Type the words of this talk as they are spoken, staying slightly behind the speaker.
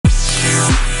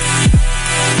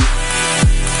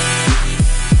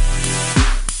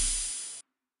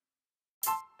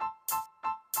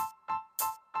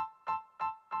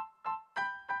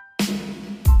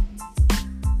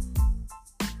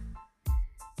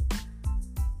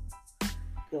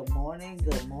Good morning,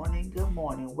 good morning, good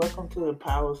morning. Welcome to the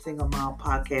Power of Single Mom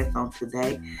podcast on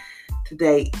today.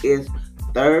 Today is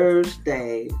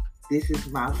Thursday. This is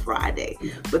my Friday.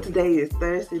 But today is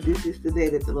Thursday. This is the day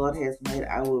that the Lord has made.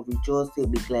 I will rejoice and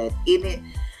be glad in it.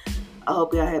 I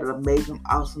hope y'all had an amazing,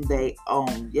 awesome day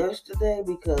on yesterday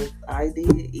because I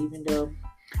did, even though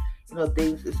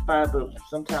things inspire, but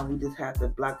sometimes we just have to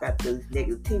block out those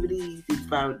negativities, these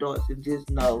fiery darts, and just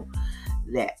know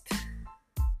that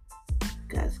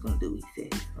God's going to do what He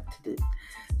said He's going to do.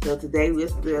 So today we're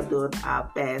still doing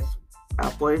our fast, our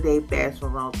 40-day fast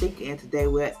from wrong thinking, and today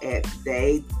we're at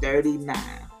day 39.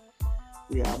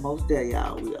 We're almost there,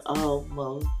 y'all. We're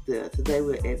almost there. Today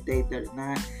we're at day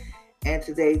 39, and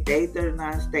today day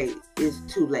 39 state is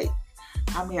too late.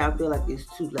 How many of y'all feel like it's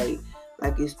too late?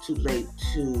 Like it's too late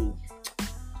to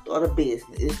start a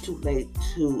business. It's too late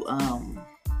to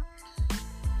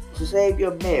save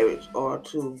your marriage, or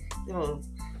to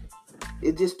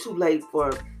it's just too late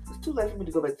for me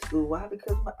to go back to school. Why?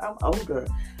 Because I'm older.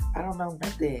 I don't know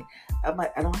nothing. I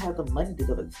don't have the money to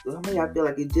go back to school. How many of y'all feel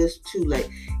like it's just too late?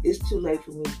 It's too late for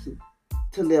me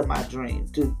to live my dream,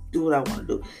 to do what I want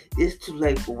to do. It's too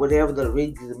late for whatever the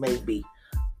reasons it may be.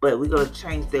 But we're going to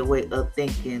change that way of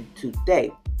thinking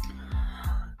today.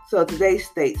 So today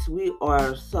states we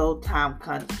are so time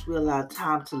conscious. We allow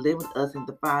time to limit us and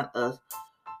define us.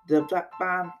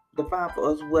 Define for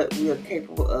us what we are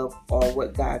capable of or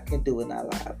what God can do in our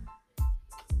lives.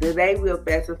 Today we are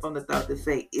fasting from the thought to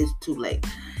say it's too late.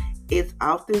 It's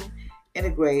often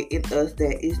integrated in us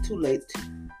that it's too late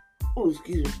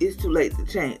it's too late to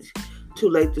change. Too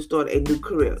late to start a new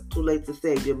career. Too late to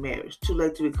save your marriage. Too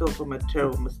late to recover from a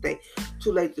terrible mistake.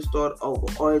 Too late to start over.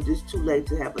 Or it's just too late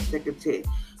to have a second chance.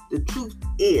 The truth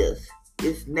is,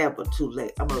 it's never too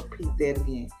late. I'm going to repeat that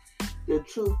again. The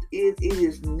truth is, it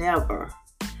is never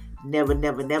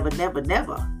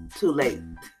too late.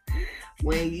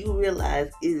 When you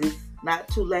realize it is not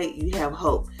too late, you have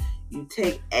hope. You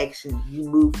take action. You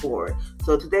move forward.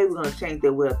 So today we're going to change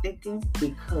that way of thinking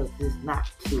because it's not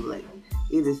too late.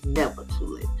 It is never too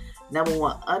late. Number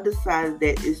one, undecide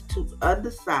that it's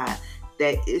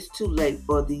too late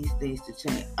for these things to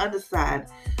change. Undecide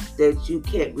that you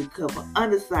can't recover.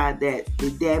 Undecide that the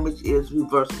damage is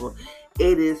reversible.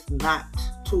 It is not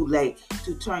too late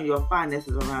to turn your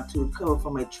finances around, to recover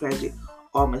from a tragic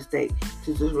or mistake,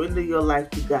 to surrender your life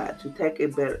to God, to take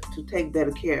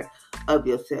better care of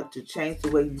yourself, to change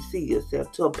the way you see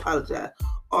yourself, to apologize,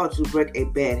 or to break a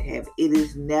bad habit. It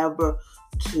is never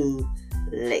too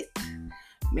late.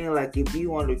 Meaning, like, if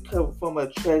you want to recover from a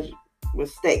tragic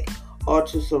mistake, or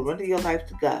to surrender your life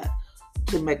to God,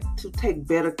 to take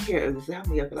better care of yourself.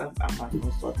 I'm going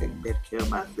to start taking better care of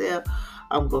myself.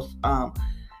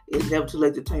 It's never too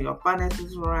late to turn your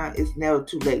finances around. It's never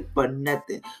too late for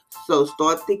nothing. So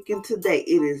start thinking today.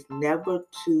 It is never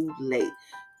too late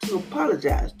to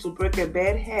apologize, to break a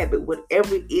bad habit,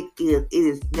 whatever it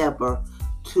is never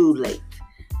too late.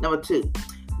 Number two,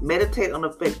 meditate on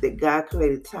the fact that God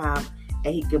created time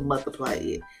and He can multiply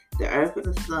it. The earth and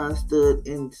the sun stood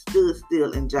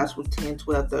still in Joshua 10,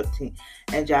 12, 13.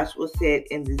 And Joshua said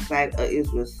in the sight of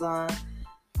Israel's son,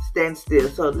 stand still.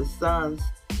 So the sun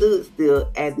stood still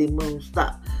and the moon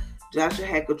stopped. Joshua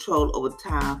had control over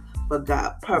time for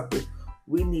God's purpose.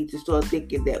 We need to start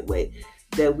thinking that way,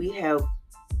 that we have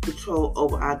control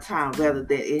over our time rather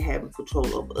than it having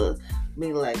control over us.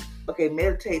 Meaning, like, okay,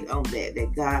 meditate on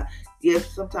that God,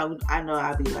 yes, sometimes I know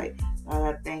I'll be like,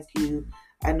 God, I thank you.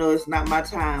 I know it's not my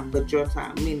time, but your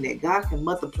time. Meaning that God can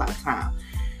multiply time.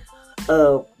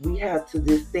 We have to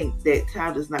just think that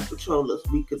time does not control us.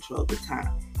 We control the time.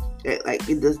 Like,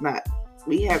 it does not.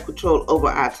 We have control over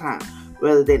our time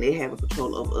rather than it having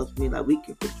control over us. Meaning, like,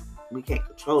 we can't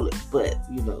control it, but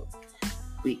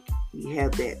we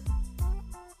have that.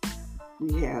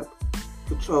 We have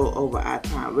control over our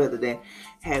time rather than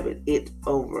having it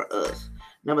over us.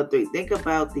 Number three, think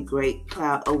about the great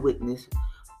cloud of witness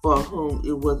for whom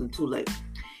it wasn't too late.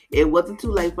 It wasn't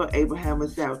too late for Abraham and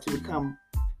Sarah to become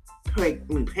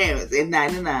parents at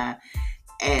 99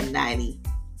 and 90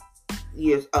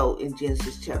 years old in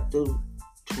Genesis chapter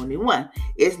 21.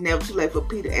 It's never too late for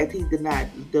Peter as he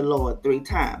denied the Lord 3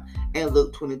 times in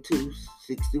Luke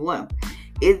 22:61.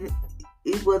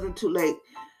 It wasn't too late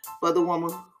for the woman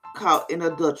caught in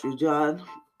adultery, John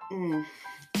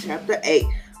chapter 8,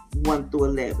 1 through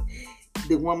 11.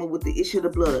 The woman with the issue of the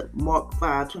blood, Mark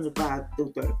 5:25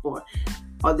 through 34.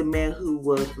 Or the man who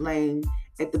was lame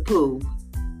at the pool,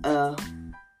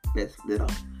 that's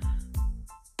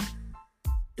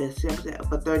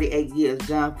for 38 years,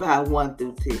 John 5:1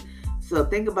 through 10. So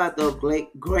think about the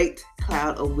great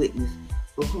cloud of witness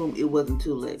for whom it wasn't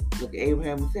too late. Look at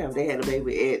Abraham and Sarah. They had a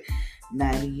baby at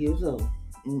 90 years old.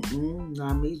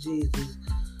 Not me, Jesus.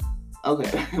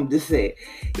 Okay, I'm just saying.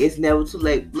 It's never too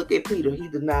late. Look at Peter. He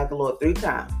denied the Lord 3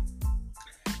 times.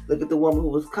 Look at the woman who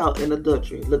was caught in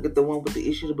adultery. Look at the one with the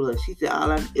issue of blood. She said,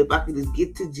 if I could just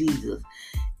get to Jesus,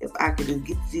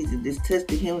 just touch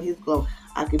the hem of his garment,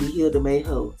 I could be healed and made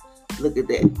whole. Look at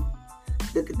that.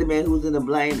 Look at the man who was in the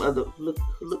blame of the, look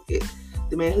at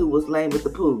the man who was lame at the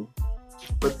pool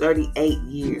for 38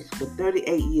 years. For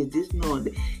 38 years, just knowing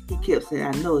that he kept saying,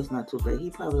 I know it's not too late. He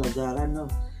probably like, God, I know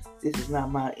this is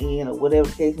not my end or whatever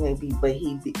the case may be, but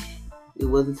it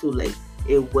wasn't too late.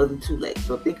 It wasn't too late.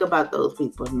 So think about those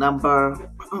people.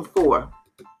 Number 4,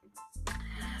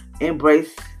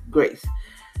 embrace grace.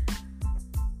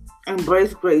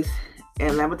 Embrace grace.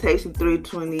 And Lamentations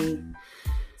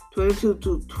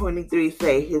 3:22-23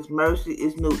 say, His mercy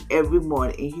is new every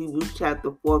morning. In Hebrews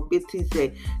chapter 4:15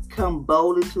 say, come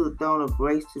boldly to the throne of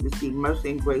grace to receive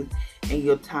mercy and grace in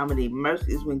your time of need.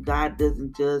 Mercy is when God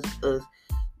doesn't judge us.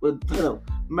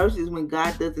 Mercy is when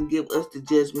God doesn't give us the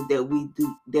judgment that we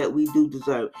do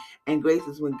deserve. And grace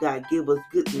is when God gives us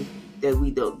goodness that we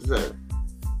don't deserve.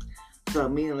 So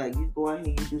meaning like you go out here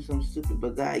and you do something stupid,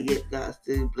 but God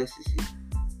still blesses you.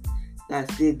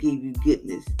 God still give you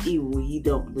goodness, even when you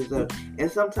don't deserve.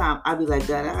 And sometimes I be like,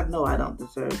 God, I know I don't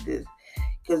deserve this.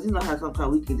 Because you know how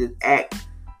sometimes we can just act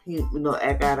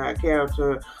out our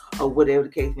character or whatever the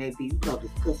case may be. You probably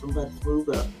just cut somebody smooth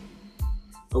up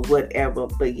or whatever.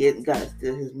 But yet God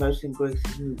still, His mercy and grace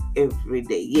is new every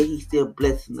day. Yet He's still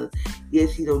blessing us.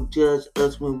 Yes, He don't judge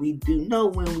us when we do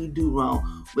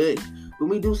wrong. But when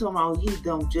we do something wrong, He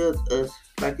don't judge us.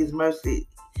 Like His mercy,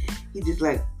 He just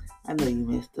like, I know you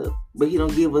messed up, but He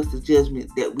don't give us the judgment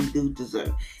that we do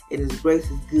deserve. And His grace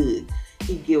is good.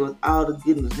 He give us all the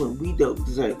goodness when we don't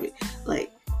deserve it.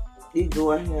 Like, He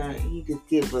go out here and He just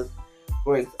give us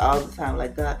grace all the time.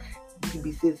 Like God, you can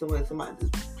be sitting somewhere,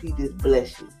 He just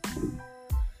bless you.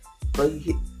 But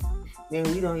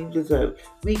man, we don't even deserve it.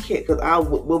 We can't, because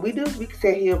what we do is we can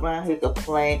sit here around here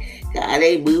complain, God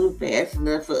ain't moving fast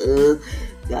enough for us.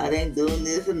 God ain't doing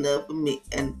this enough for me.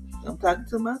 And I'm talking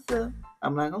to myself.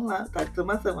 I'm not going to lie. I'm talking to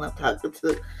myself when I'm talking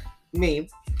to me.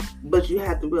 But you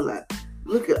have to realize,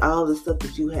 look at all the stuff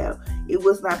that you have. It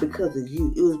was not because of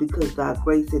you. It was because God's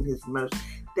grace and His mercy.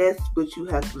 That's what you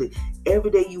have to believe. Every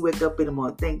day you wake up in the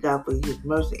morning, thank God for His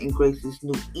mercy and grace is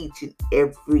new each and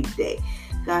every day.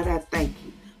 God, I thank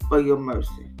you for your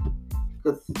mercy.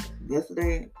 Because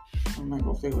yesterday, I'm not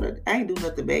going to say what I ain't do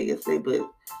nothing bad yesterday, but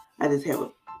I just have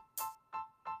a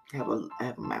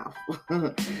mouth.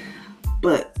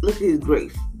 But look at His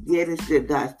grace. Yet instead,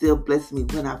 God still blessing me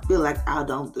when I feel like I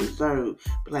don't deserve.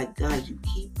 But like, God, you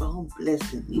keep on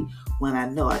blessing me when I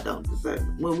know I don't deserve it.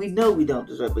 When we know we don't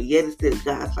deserve it. But yet instead,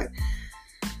 God's like,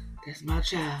 that's my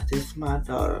child. That's my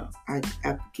daughter. I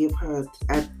give her,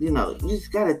 you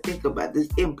just got to think about this.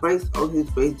 Embrace all His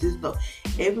grace. Just know,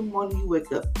 every morning you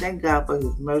wake up, thank God for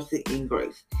His mercy and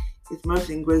grace. His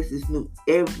mercy and grace is new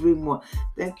every morning.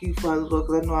 Thank you, Father Lord,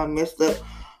 because I know I messed up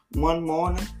one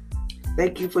morning.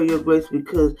 Thank you for your grace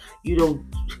because you don't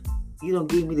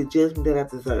give me the judgment that I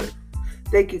deserve.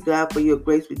 Thank you, God, for your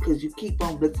grace because you keep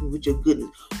on blessing me with your goodness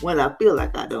when I feel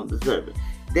like I don't deserve it.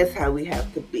 That's how we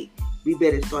have to be. We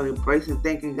better start embracing,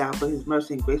 thanking God for His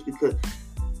mercy and grace because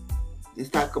and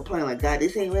stop complaining like, God,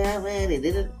 this ain't where I ran. And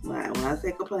then when I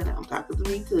say complaining, I'm talking to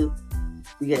me too.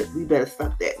 We better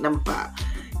stop that. Number 5,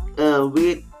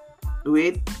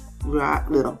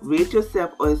 rid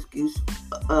yourself or excuse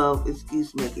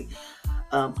making.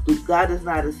 God does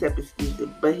not accept excuses,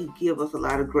 but He gives us a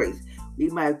lot of grace. We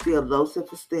might feel low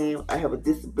self-esteem or have a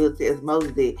disability as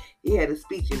Moses did. He had a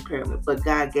speech impairment, but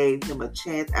God gave him a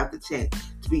chance after chance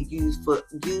to be used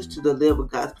to deliver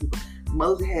God's people.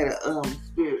 Moses had a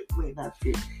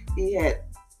he had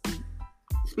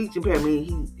speech impairment.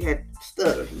 He had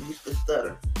stutter. He used to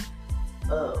stutter.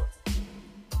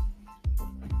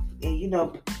 And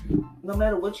no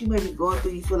matter what you may be going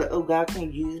through, you feel like, oh, God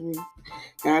can't use me.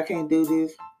 God can't do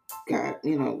this. God,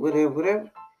 whatever.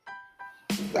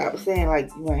 Stop saying like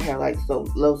you might have like so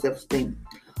low self-esteem.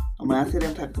 And when I say that,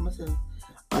 I'm talking to myself.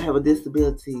 I have a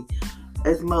disability.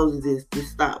 As Moses did,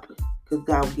 just stop it. Because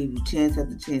God will give you chance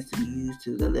after chance to be used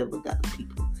to deliver God's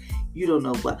people. You don't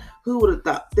know what. Who would have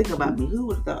thought? Think about me. Who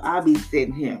would have thought I'd be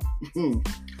sitting here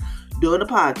doing a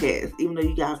podcast, even though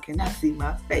you guys cannot see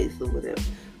my face or whatever.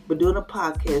 But doing a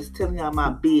podcast, telling y'all my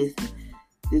business,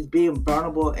 just being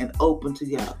vulnerable and open to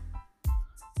y'all.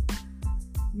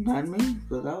 Not me,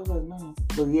 because I was like, man.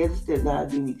 But yet instead,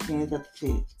 God gave me chance after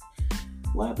chance.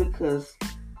 Why? Because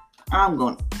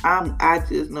I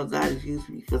just know God is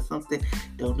using me for something.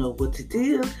 Don't know what it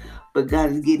is, but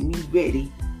God is getting me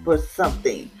ready for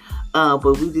something.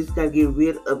 But we just gotta get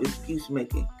rid of excuse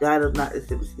making. God does not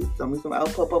accept excuses. Somebody I'll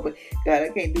pop up and God, I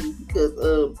can't do this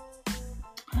because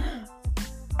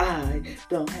I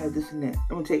don't have this and that.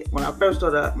 I'm gonna tell you, when I first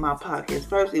started my podcast,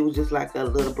 first it was just like a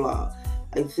little blog.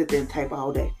 I used to sit there and type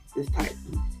all day. Just type.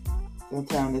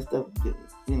 Sometimes that stuff,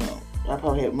 I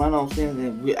probably had run on things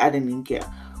and I didn't even care.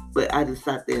 But I just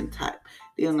sat there and typed.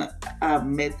 Then I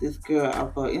met this girl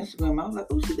off of Instagram. I was like,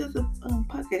 oh, she does a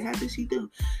podcast. How did she do?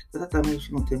 Because I thought maybe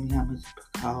she going to tell me how much it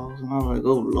costs. And I was like,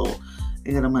 oh, Lord.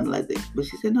 Ain't got no money like that. But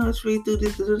she said, no, it's free. Do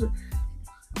this.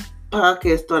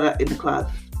 Podcast started out in the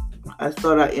closet. I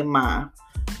started out in my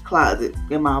closet,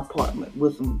 in my apartment,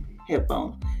 with some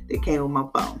headphones that came with my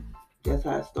phone. That's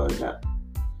how I started out.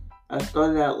 I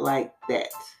started out like that.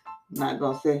 Not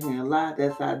going to sit here and lie.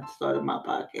 That's how I started my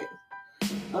podcast.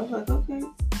 I was like, okay.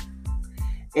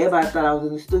 Everybody thought I was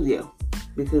in the studio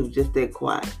because it was just that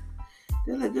quiet.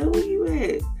 They're like, girl, where you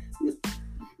at?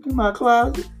 In my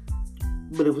closet.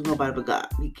 But it was nobody but God.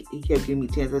 He kept giving me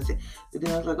chances. And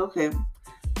then I was like, okay.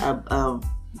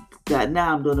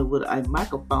 Now I'm doing it with a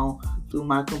microphone through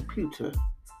my computer,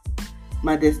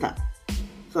 my desktop.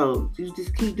 So you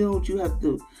just keep doing what you have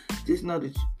to do. Just know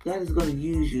that God is going to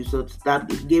use you. So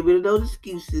get rid of those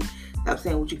excuses. Stop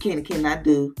saying what you can and cannot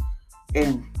do.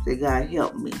 And say, God,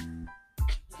 help me.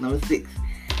 Number 6,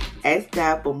 ask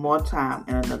God for more time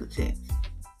and another chance.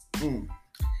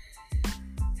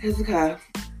 Hezekiah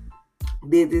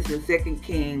did this in 2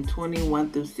 Kings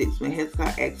 21-6. When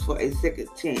Hezekiah asked for a second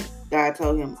chance, God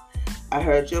told him, I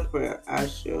heard your prayer.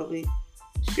 Surely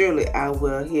I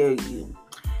will hear you.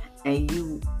 And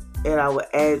I will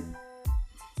add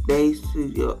days to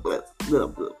your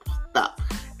stop.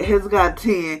 Hezekiah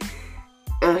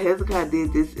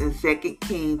did this in 2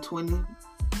 Kings 20,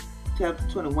 chapter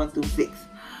 21-6.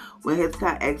 When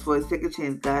Hezekiah asked for a second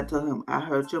chance, God told him, I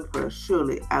heard your prayer.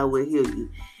 Surely I will heal you.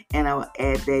 And I will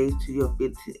add days to your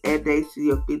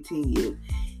 15 years.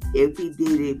 If he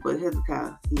did it for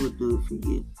Hezekiah, he will do it for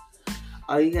you.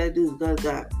 All you gotta do is go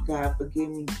to God, forgive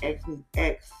me, ask me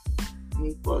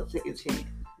for a second chance.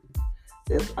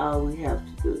 That's all we have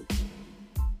to do.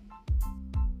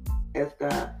 Ask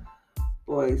God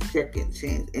for a second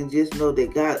chance. And just know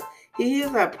that God, he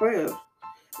hears our prayers.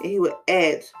 And he will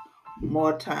add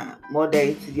more time, more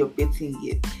days to your 15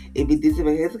 years. If he did it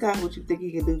for Hezekiah, what you think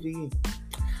he can do for you?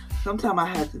 Sometimes I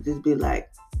have to just be like,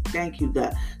 thank you,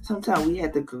 God. Sometimes we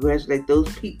have to congratulate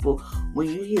those people when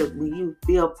you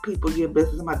feel people get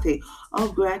blessed. Somebody tell you,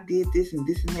 oh girl, I did this and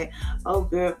this and that. Oh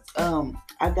girl,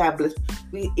 I got blessed.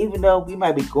 Even though we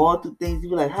might be going through things, you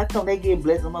be like, how come they get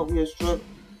blessed? I'm over here struggling.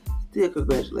 Still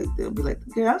congratulate them. Be like,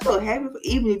 girl, I'm so happy for,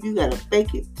 even if you gotta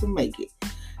fake it to make it.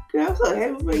 Girl, I'm so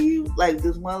happy for you. Like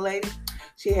this one lady,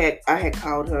 I had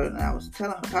called her and I was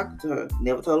talking to her.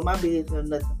 Never told her my business or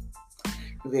nothing.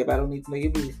 Because everybody don't need to know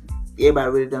your business.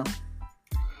 Everybody really don't.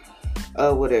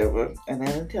 Or whatever. And I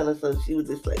didn't tell her, so she was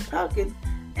just like talking.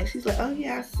 And she's like, oh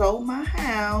yeah, I sold my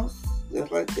house.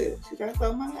 Just like that. She said, I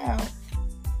sold my house.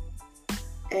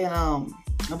 And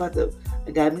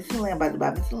I got me some land, about to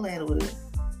buy me some land with it.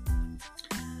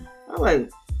 I'm like,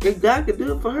 if God can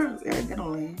do it for her, I ain't got no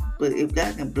land. But if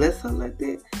God can bless her like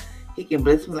that, he can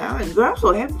bless me. I'm like, girl, I'm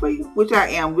so happy for you. Which I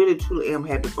am, really, truly am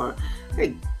happy for her.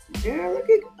 Like, girl, look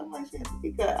at, I'm like,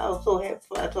 I was so happy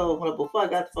for her. I told her before I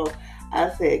got the phone, I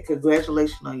said,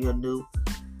 congratulations on your new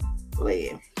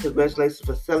land. Congratulations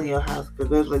for selling your house.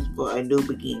 Congratulations for a new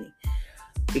beginning.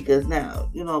 Because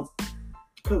now,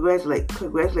 congratulate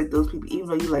those people. Even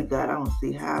though you like, God, I don't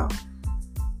see how.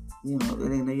 It ain't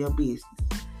none of your business.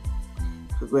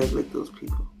 Congratulate those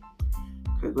people.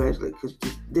 Congratulate, because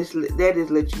that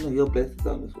is let you know your blessings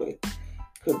on this way.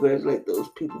 Congratulate those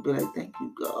people. Be like, thank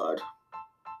you, God.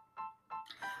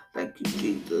 Thank you,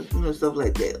 Jesus. Stuff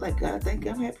like that. Like, God, thank you.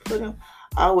 I'm happy for them.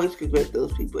 I always congratulate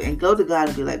those people. And go to God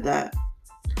and be like, God,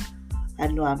 I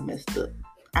know I messed up.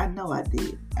 I know I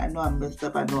did. I know I messed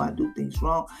up. I know I do things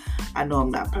wrong. I know I'm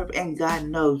not perfect. And God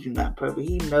knows you're not perfect.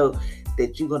 He knows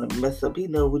that you're going to mess up. He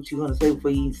knows what you're going to say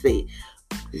before you even say it.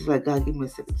 It's like, God, give me a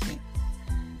second chance.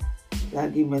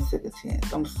 God, give me a second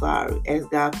chance. I'm sorry. Ask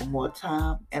God for more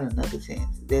time and another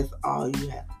chance. That's all you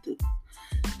have to do.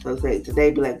 So say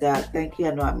today, be like, God, thank you.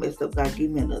 I know I messed up. God,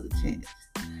 give me another chance.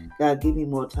 God, give me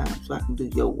more time so I can do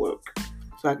your work.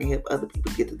 So I can help other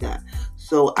people get to God.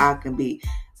 So I can be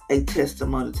a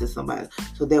testimony to somebody.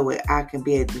 So that way I can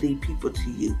be able to lead people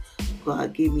to you.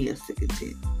 God, give me a second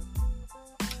chance.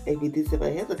 If you did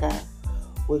something Hezekiah,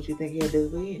 what you think he'll do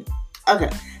for you?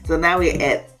 Okay, so now we're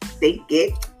at think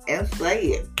it and say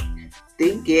it.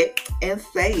 think it and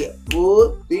say it.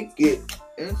 Would think it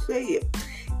and say it.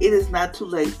 It is not too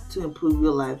late to improve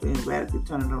your life and radically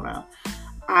turn it around.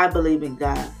 I believe in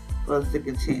God for a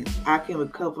second chance. I can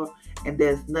recover, and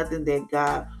there's nothing that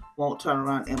God won't turn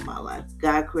around in my life.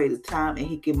 God created time, and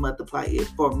He can multiply it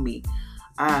for me.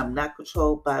 I am not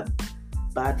controlled by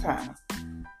time,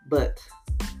 but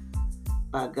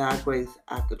by God's grace,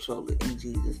 I control it in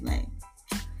Jesus' name.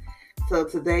 So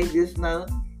today, just know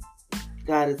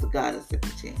God is a God of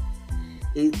second chance.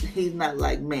 He's not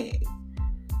like man,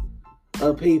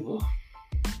 or people,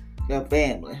 or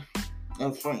family,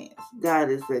 or friends. God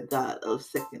is a God of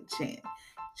second chance.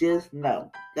 Just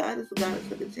know, God is a God of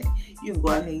second chance. You can go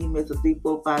out here and you mess up 3,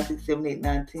 4, 5, 6, 7, 8,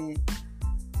 9, 10.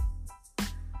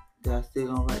 God's still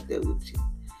gonna right there with you.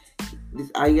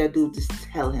 This all you gotta do is just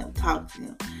tell Him, talk to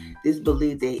Him. Just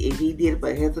believe that if He did it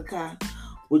for Hezekiah,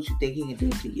 what you think He can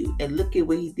do for you? And look at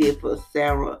what He did for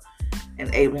Sarah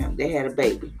and Abraham. They had a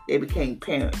baby. They became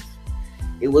parents.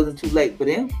 It wasn't too late for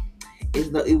them.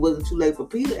 It wasn't too late for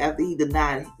Peter after he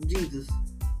denied Jesus,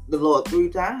 the Lord, 3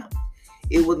 times.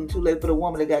 It wasn't too late for the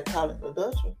woman that got caught in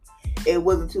adultery. It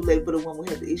wasn't too late for the woman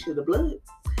who had the issue of the blood.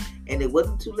 And it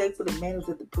wasn't too late for the man who was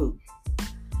at the pool.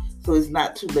 So it's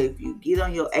not too late for you. Get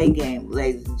on your A game,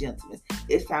 ladies and gentlemen.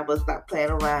 It's time for us to stop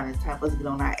playing around. It's time for us to get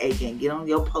on our A game. Get on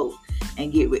your post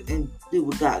and and do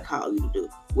what God called you to do.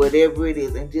 Whatever it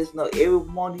is. And just know every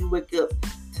morning you wake up,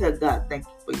 tell God, thank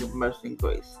you for your mercy and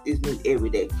grace. It's new every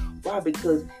day. Why?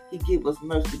 Because He give us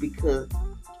mercy because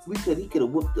He could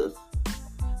have whooped us.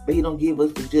 But He don't give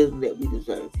us the judgment that we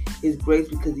deserve. His grace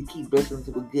because He keeps blessing us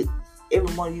with goodness.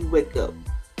 Every morning you wake up,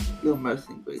 your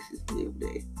mercy and grace is new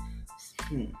every day.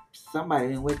 Somebody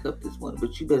didn't wake up this morning,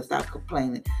 but you better stop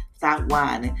complaining, stop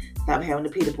whining, stop having the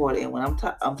pity party. And when I'm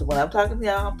talking to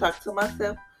y'all, I'm talking to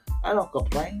myself. I don't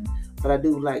complain, but I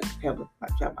do like have a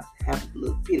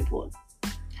little pity party.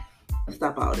 And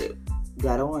stop all that.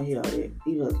 God, I don't want to hear all that.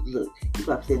 You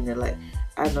probably sitting there like,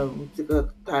 I know I'm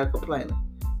tired of complaining.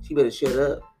 She better shut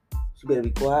up. She better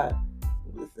be quiet.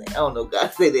 I'm just saying. I don't know if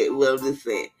God say that. Well, I'm just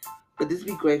saying. But just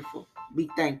be grateful. Be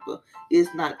thankful.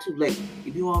 It's not too late.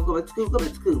 If you want to go back to school, go back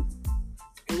to school.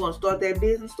 If you want to start that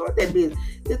business, start that business.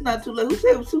 It's not too late. Who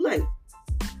said it was too late?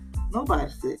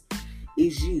 Nobody said.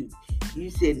 It's you. You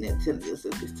sitting there telling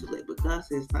yourself it's too late. But God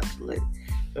says it's not too late.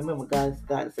 Remember, God is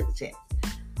God of second chance.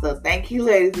 So thank you,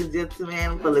 ladies and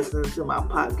gentlemen, for listening to my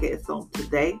podcast on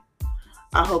today.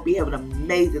 I hope you have an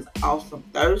amazing, awesome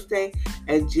Thursday.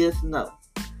 And just know,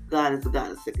 God is a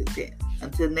God of second chance.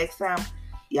 Until next time,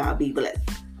 y'all be blessed.